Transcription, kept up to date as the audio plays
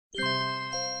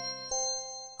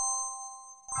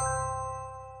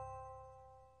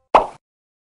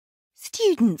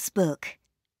Student's Book,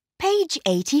 page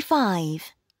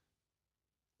 85.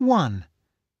 1.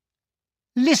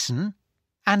 Listen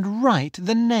and write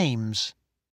the names.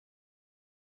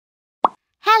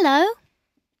 Hello.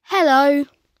 Hello.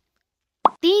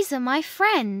 These are my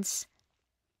friends.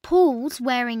 Paul's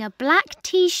wearing a black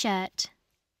t-shirt.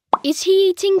 Is he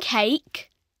eating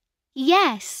cake?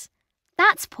 Yes,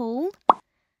 that's Paul.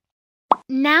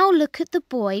 Now look at the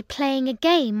boy playing a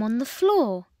game on the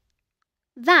floor.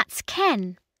 That's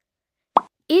Ken.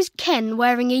 Is Ken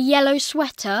wearing a yellow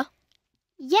sweater?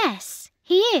 Yes,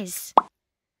 he is.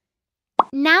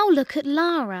 Now look at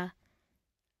Lara.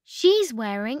 She's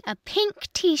wearing a pink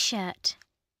t-shirt.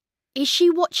 Is she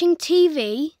watching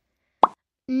TV?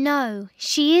 No,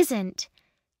 she isn't.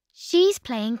 She's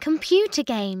playing computer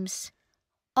games.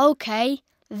 OK,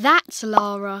 that's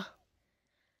Lara.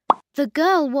 The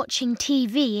girl watching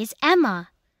TV is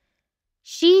Emma.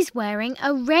 She's wearing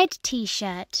a red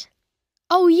t-shirt.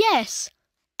 Oh yes,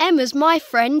 Emma's my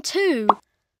friend too.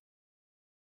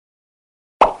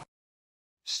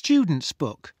 Student's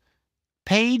Book,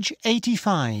 page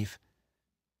 85.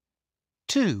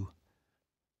 2.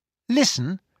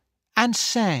 Listen and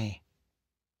say.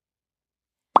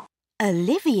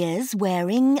 Olivia's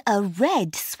wearing a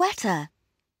red sweater.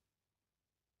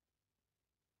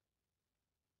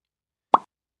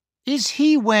 Is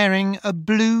he wearing a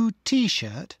blue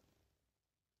t-shirt?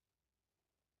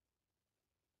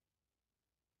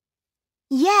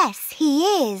 Yes, he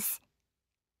is.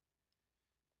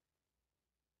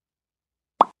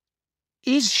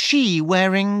 Is she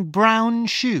wearing brown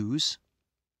shoes?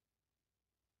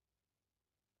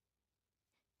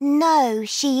 No,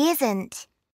 she isn't.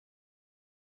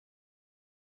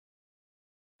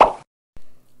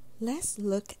 Let's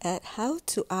look at how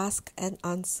to ask and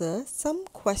answer some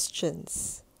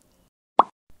questions.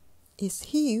 Is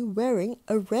he wearing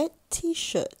a red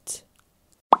t-shirt?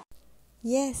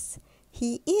 Yes,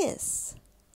 he is.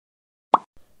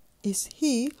 Is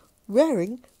he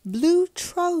wearing blue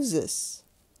trousers?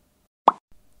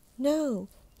 No,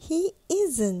 he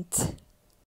isn't.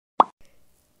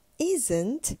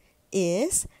 Isn't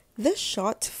is the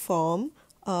short form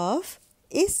of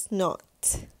is not.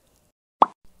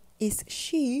 Is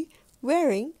she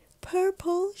wearing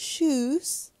purple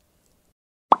shoes?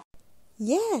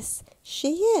 Yes,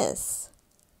 she is.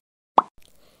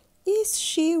 Is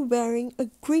she wearing a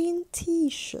green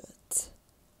t-shirt?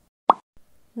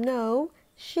 No,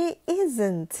 she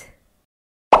isn't.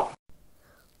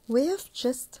 We have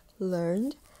just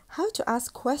learned how to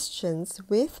ask questions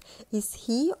with is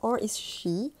he or is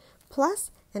she plus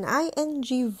an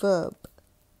ing verb.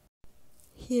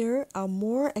 Here are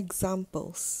more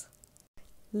examples.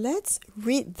 Let's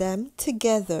read them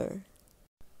together.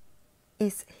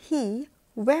 Is he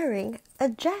wearing a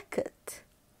jacket?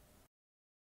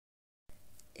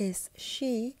 Is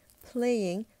she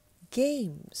playing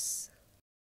games?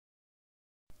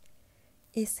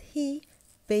 Is he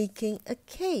baking a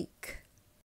cake?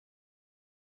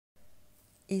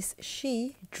 Is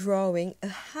she drawing a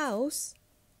house?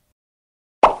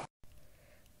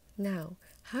 Now,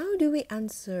 how do we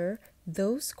answer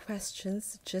those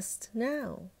questions just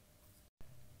now?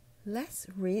 Let's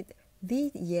read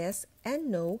the yes and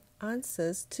no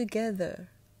answers together.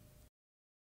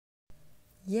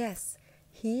 Yes,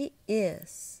 he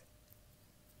is.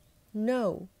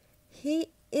 No, he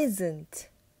isn't.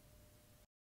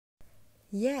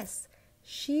 Yes,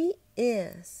 she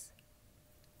is.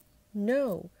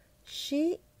 No,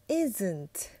 she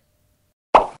isn't.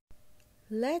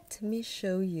 Let me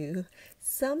show you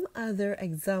some other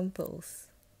examples.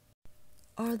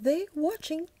 Are they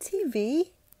watching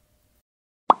TV?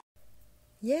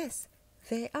 Yes,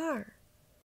 they are.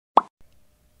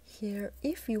 Here,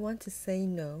 if you want to say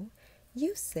no,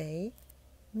 you say,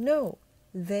 no,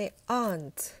 they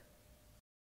aren't.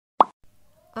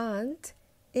 Aren't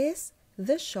is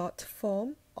the short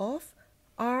form of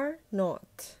are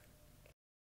not.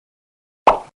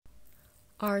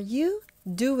 Are you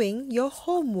doing your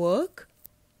homework?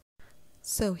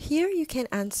 So here you can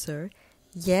answer,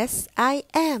 yes, I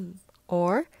am,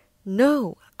 or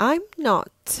no, I'm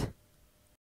not.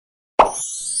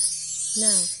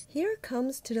 Now, here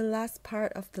comes to the last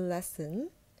part of the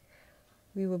lesson.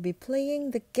 We will be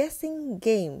playing the guessing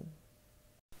game.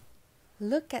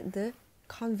 Look at the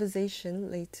conversation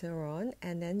later on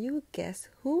and then you guess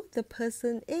who the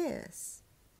person is.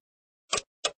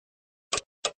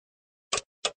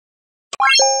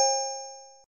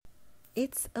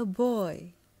 It's a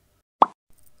boy.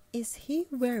 Is he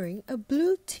wearing a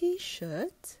blue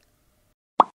t-shirt?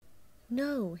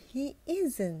 No, he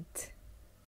isn't.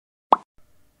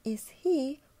 Is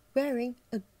he wearing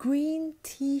a green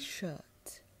t-shirt?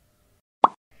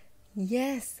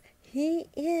 Yes, he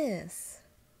is.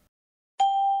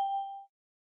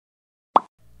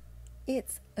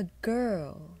 It's a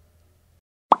girl.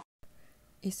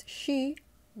 Is she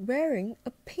wearing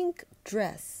a pink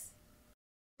dress?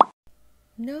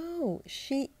 No,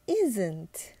 she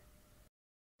isn't.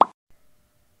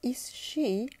 Is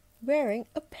she wearing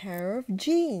a pair of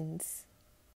jeans?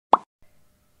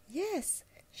 Yes,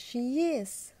 she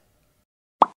is.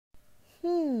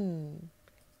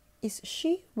 Is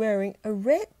she wearing a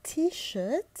red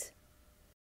t-shirt?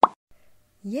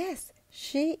 Yes,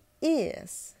 she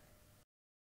is.